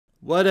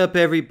What up,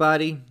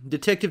 everybody?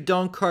 Detective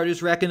Don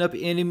Carter's racking up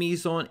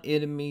enemies on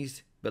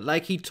enemies, but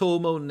like he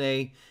told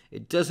Monet,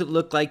 it doesn't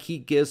look like he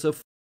gives a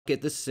f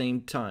at the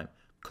same time.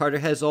 Carter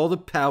has all the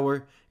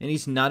power, and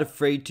he's not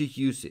afraid to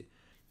use it.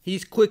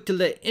 He's quick to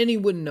let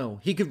anyone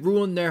know he could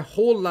ruin their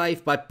whole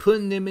life by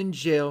putting them in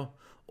jail,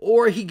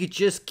 or he could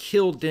just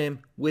kill them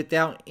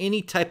without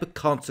any type of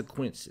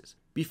consequences.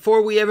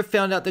 Before we ever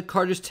found out that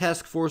Carter's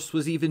task force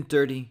was even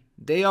dirty,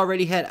 they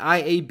already had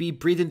IAB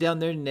breathing down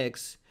their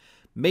necks,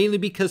 mainly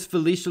because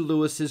Felicia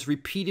Lewis's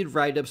repeated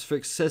write-ups for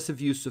excessive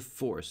use of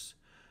force.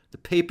 The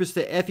papers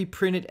that Effie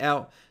printed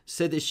out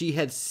said that she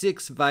had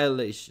 6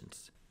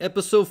 violations.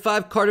 Episode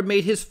 5, Carter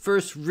made his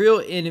first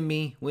real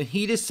enemy when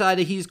he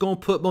decided he's going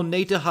to put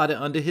Monet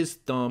Tejada under his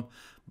thumb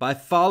by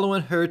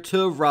following her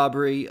to a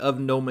robbery of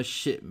Noma's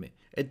shipment.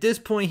 At this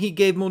point, he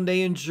gave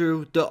Monet and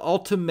Drew the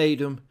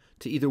ultimatum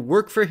to either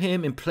work for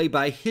him and play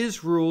by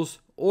his rules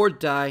or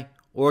die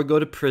or go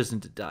to prison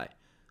to die.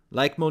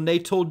 Like Monet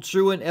told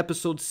Drew in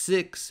episode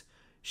 6,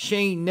 she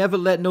ain't never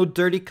let no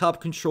dirty cop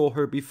control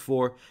her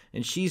before,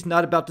 and she's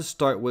not about to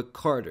start with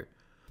Carter.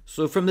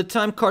 So from the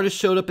time Carter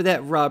showed up at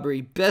that robbery,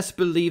 best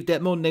believe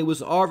that Monet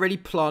was already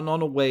plotting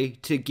on a way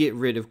to get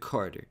rid of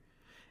Carter.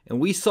 And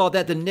we saw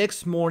that the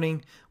next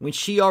morning when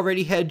she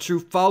already had Drew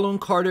following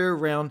Carter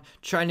around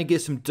trying to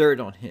get some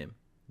dirt on him.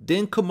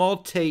 Then Kamal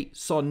Tate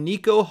saw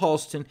Nico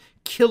Halston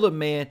kill a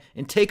man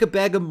and take a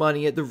bag of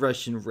money at the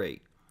Russian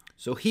raid.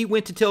 So he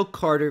went to tell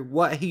Carter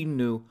what he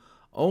knew,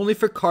 only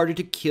for Carter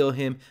to kill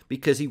him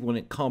because he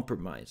wouldn't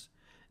compromise.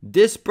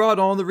 This brought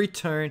on the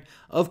return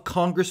of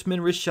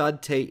Congressman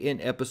Rashad Tate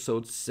in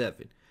episode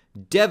 7.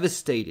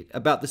 Devastated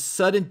about the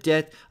sudden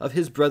death of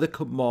his brother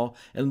Kamal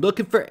and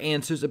looking for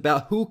answers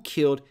about who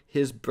killed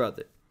his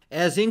brother.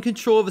 As in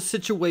control of a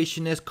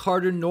situation as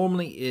Carter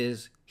normally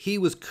is, he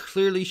was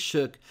clearly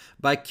shook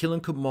by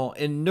killing Kamal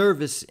and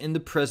nervous in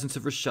the presence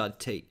of Rashad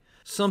Tate.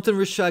 Something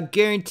Rashad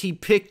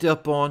guaranteed picked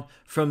up on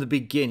from the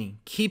beginning.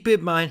 Keep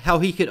in mind how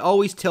he could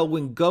always tell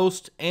when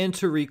Ghost and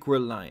Tariq were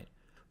lying.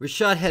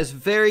 Rashad has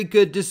very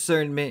good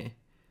discernment.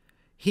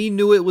 He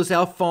knew it was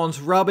Alphonse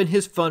robbing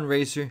his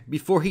fundraiser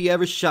before he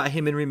ever shot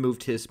him and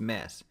removed his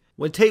mask.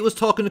 When Tate was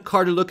talking to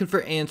Carter looking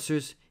for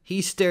answers,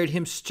 he stared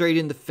him straight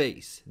in the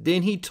face.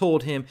 Then he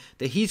told him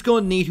that he's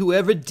going to need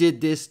whoever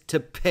did this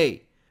to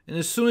pay. And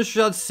as soon as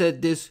Rashad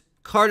said this,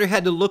 Carter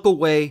had to look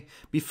away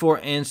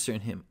before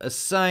answering him, a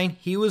sign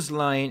he was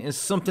lying and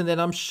something that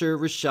I'm sure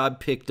Rashad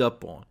picked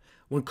up on.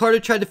 When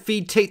Carter tried to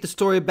feed Tate the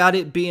story about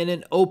it being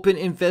an open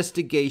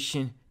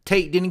investigation,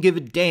 Tate didn't give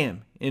a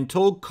damn and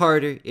told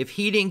Carter if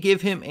he didn't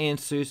give him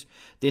answers,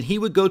 then he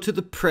would go to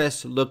the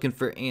press looking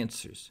for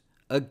answers.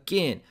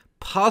 Again,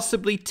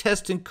 possibly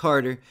testing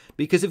Carter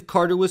because if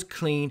Carter was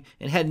clean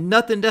and had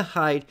nothing to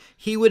hide,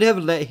 he would have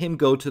let him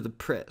go to the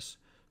press.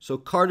 So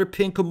Carter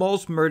pinned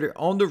Kamal's murder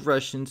on the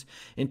Russians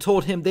and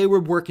told him they were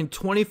working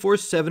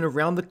 24/7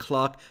 around the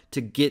clock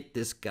to get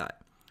this guy.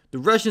 The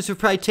Russians have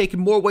probably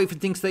taken more weight for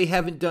things they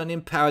haven't done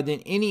in Power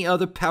than any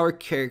other Power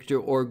character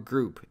or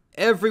group.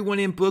 Everyone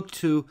in Book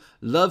 2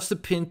 loves to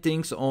pin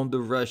things on the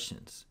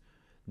Russians.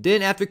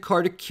 Then after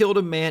Carter killed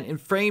a man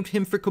and framed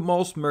him for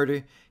Kamal's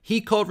murder,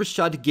 he called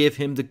Rashad to give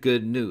him the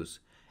good news.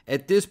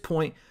 At this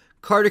point,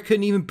 Carter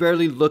couldn't even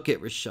barely look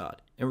at Rashad.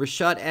 And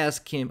Rashad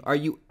asked him, "Are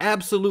you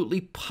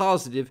absolutely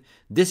positive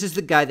this is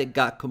the guy that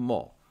got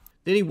Kamal?"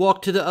 Then he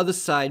walked to the other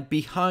side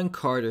behind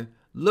Carter,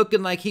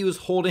 looking like he was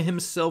holding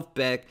himself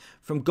back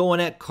from going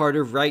at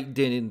Carter right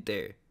then and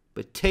there.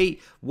 But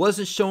Tate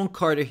wasn't showing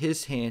Carter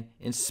his hand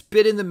and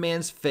spit in the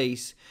man's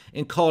face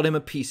and called him a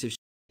piece of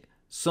shit.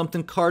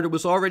 Something Carter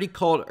was already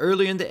called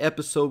earlier in the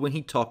episode when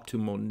he talked to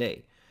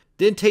Monet.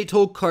 Then Tate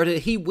told Carter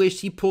that he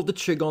wished he pulled the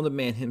trigger on the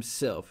man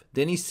himself.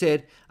 Then he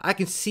said, "I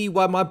can see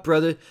why my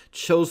brother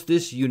chose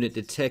this unit,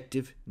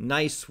 detective.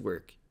 Nice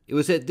work." It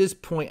was at this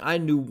point I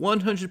knew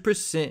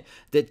 100%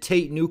 that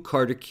Tate knew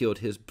Carter killed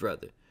his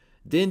brother.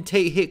 Then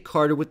Tate hit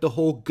Carter with the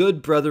whole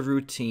good brother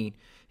routine.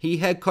 He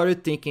had Carter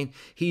thinking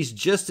he's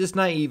just as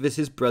naive as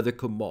his brother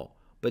Kamal.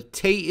 But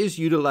Tate is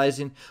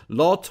utilizing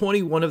Law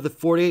 21 of the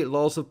 48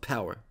 Laws of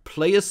Power.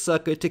 Play a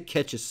sucker to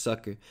catch a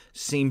sucker.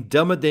 Seem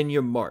dumber than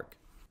your mark.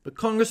 But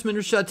Congressman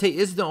Rashad Tate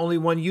isn't the only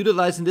one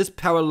utilizing this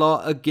power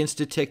law against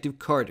Detective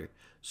Carter.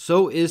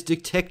 So is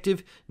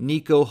Detective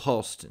Nico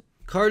Halston.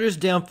 Carter's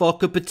downfall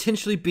could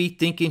potentially be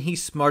thinking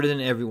he's smarter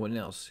than everyone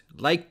else.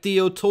 Like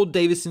Theo told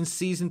Davis in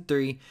Season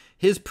 3,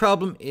 his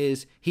problem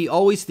is he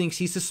always thinks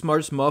he's the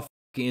smartest motherfucker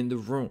in the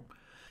room.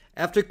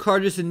 After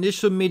Carter's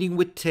initial meeting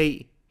with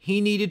Tate,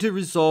 he needed to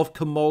resolve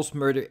Kamal's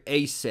murder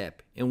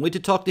ASAP and went to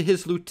talk to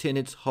his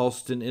lieutenants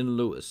Halston and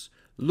Lewis.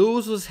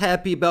 Lewis was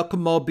happy about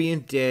Kamal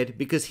being dead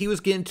because he was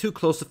getting too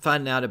close to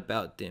find out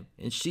about them,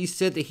 and she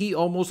said that he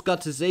almost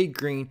got to Zay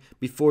Green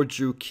before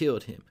Drew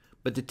killed him.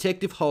 But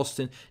Detective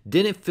Halston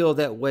didn't feel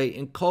that way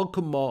and called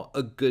Kamal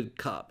a good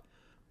cop.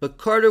 But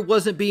Carter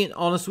wasn't being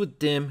honest with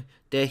them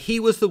that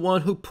he was the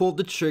one who pulled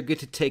the trigger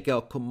to take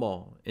out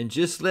Kamal, and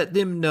just let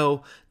them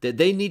know that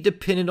they need to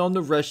pin it on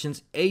the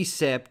Russians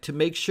ASAP to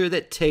make sure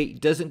that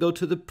Tate doesn't go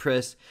to the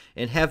press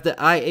and have the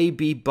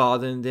IAB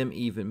bothering them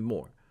even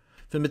more.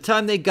 From the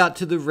time they got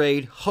to the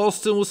raid,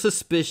 Halston was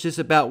suspicious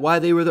about why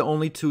they were the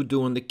only two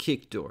doing the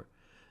kick door.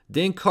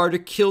 Then Carter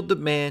killed the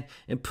man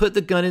and put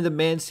the gun in the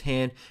man's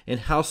hand,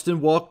 and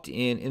Halston walked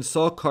in and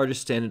saw Carter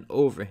standing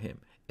over him.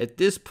 At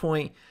this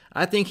point,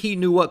 I think he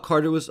knew what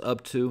Carter was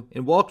up to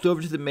and walked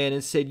over to the man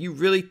and said, "You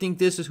really think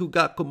this is who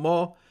got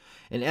Kamal?"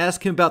 and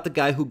asked him about the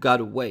guy who got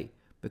away.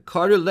 But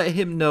Carter let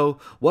him know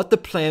what the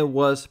plan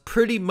was,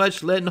 pretty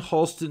much letting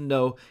Halston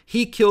know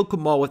he killed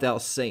Kamal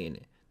without saying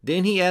it.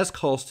 Then he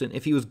asked Halston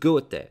if he was good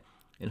with that,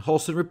 and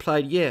Halston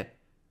replied, yeah,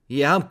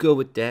 I'm good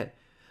with that.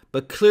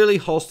 But clearly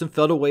Halston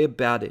felt a way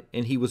about it,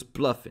 and he was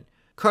bluffing.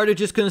 Carter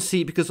just couldn't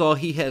see it because all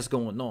he has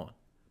going on.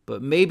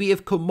 But maybe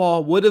if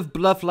Kamal would have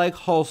bluffed like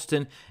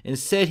Halston and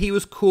said he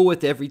was cool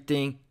with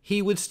everything,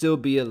 he would still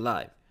be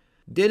alive.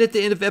 Then at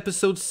the end of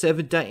episode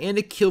 7,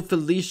 Diana killed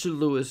Felicia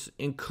Lewis,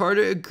 and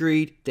Carter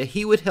agreed that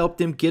he would help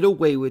them get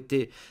away with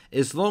it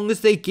as long as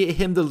they get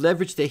him the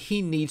leverage that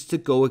he needs to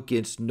go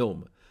against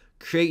Noma,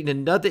 creating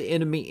another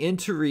enemy in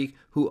Tariq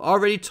who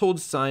already told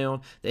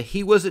Zion that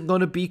he wasn't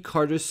going to be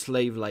Carter's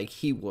slave like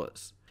he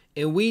was.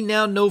 And we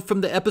now know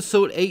from the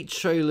episode 8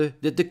 trailer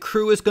that the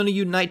crew is going to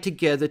unite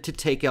together to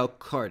take out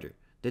Carter.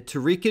 That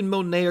Tariq and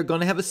Monet are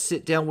going to have a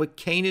sit down with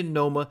Kane and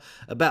Noma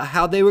about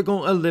how they were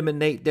going to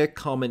eliminate their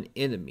common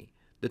enemy.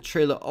 The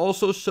trailer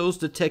also shows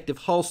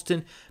Detective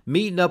Halston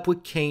meeting up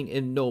with Kane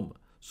and Noma.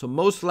 So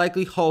most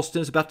likely Halston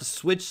is about to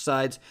switch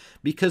sides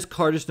because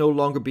Carter's no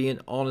longer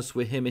being honest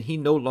with him and he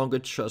no longer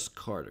trusts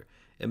Carter.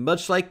 And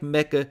much like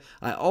Mecca,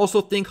 I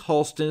also think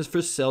Halston is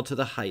for sale to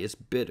the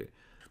highest bidder.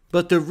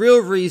 But the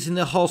real reason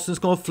that Halston's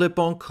going to flip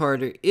on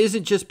Carter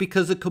isn't just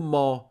because of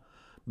Kamal,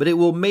 but it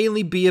will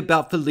mainly be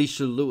about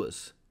Felicia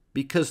Lewis.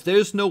 Because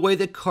there's no way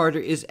that Carter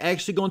is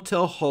actually going to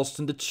tell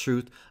Halston the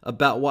truth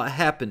about what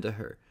happened to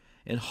her.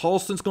 And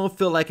Halston's going to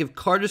feel like if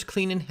Carter's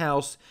cleaning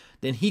house,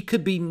 then he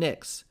could be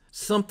next.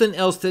 Something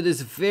else that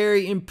is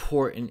very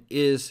important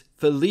is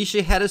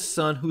Felicia had a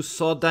son who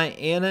saw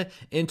Diana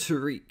and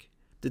Tariq.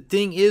 The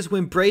thing is,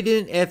 when Brayden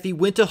and Effie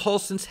went to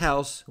Halston's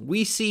house,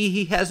 we see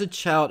he has a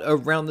child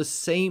around the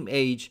same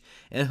age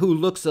and who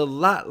looks a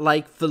lot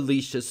like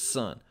Felicia's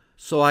son.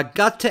 So I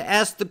got to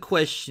ask the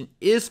question,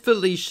 is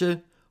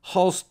Felicia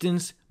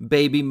Halston's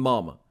baby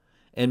mama?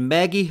 And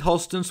Maggie,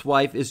 Halston's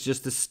wife, is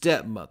just a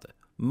stepmother.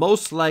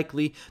 Most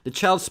likely, the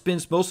child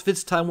spends most of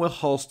its time with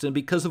Halston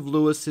because of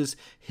Lewis's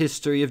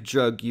history of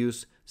drug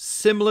use,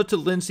 similar to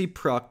Lindsay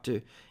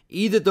Proctor,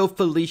 either though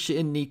Felicia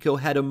and Nico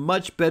had a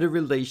much better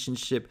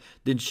relationship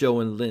than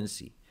Joe and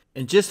Lindsay.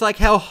 And just like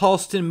how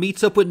Halston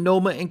meets up with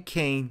Noma and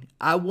Kane,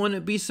 I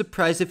wouldn't be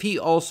surprised if he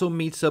also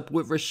meets up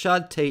with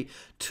Rashad Tate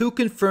to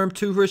confirm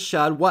to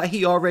Rashad what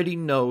he already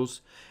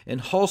knows, and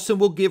Halston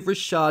will give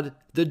Rashad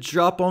the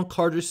drop on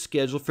Carter's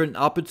schedule for an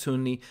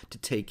opportunity to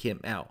take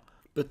him out.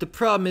 But the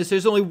problem is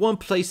there's only one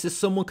place that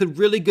someone could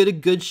really get a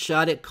good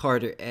shot at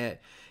Carter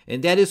at,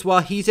 and that is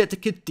while he's at the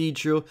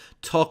cathedral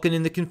talking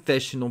in the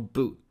confessional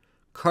booth.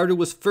 Carter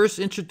was first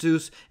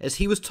introduced as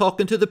he was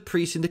talking to the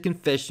priest in the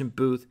confession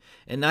booth,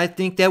 and I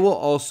think that will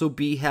also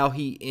be how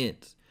he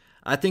ends.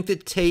 I think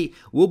that Tate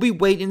will be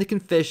waiting in the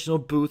confessional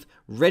booth,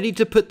 ready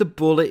to put the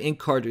bullet in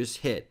Carter's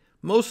head.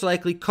 Most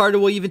likely, Carter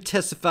will even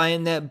testify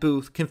in that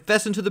booth,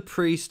 confessing to the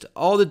priest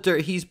all the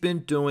dirt he's been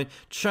doing,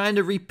 trying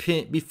to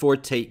repent before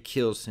Tate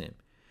kills him.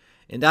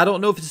 And I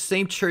don't know if it's the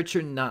same church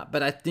or not,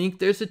 but I think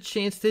there's a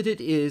chance that it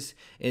is,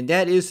 and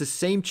that is the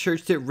same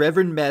church that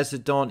Reverend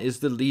Macedon is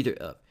the leader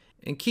of.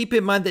 And keep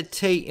in mind that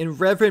Tate and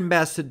Reverend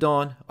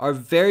Macedon are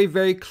very,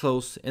 very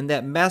close, and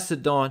that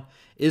Macedon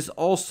is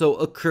also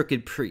a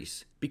crooked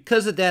priest.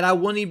 Because of that, I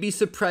wouldn't even be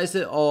surprised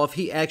at all if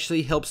he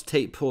actually helps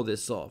Tate pull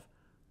this off.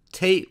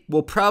 Tate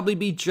will probably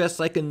be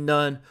dressed like a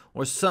nun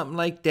or something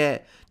like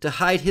that to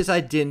hide his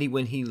identity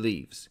when he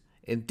leaves.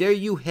 And there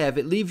you have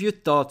it. Leave your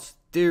thoughts,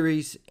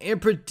 theories,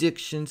 and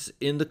predictions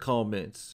in the comments.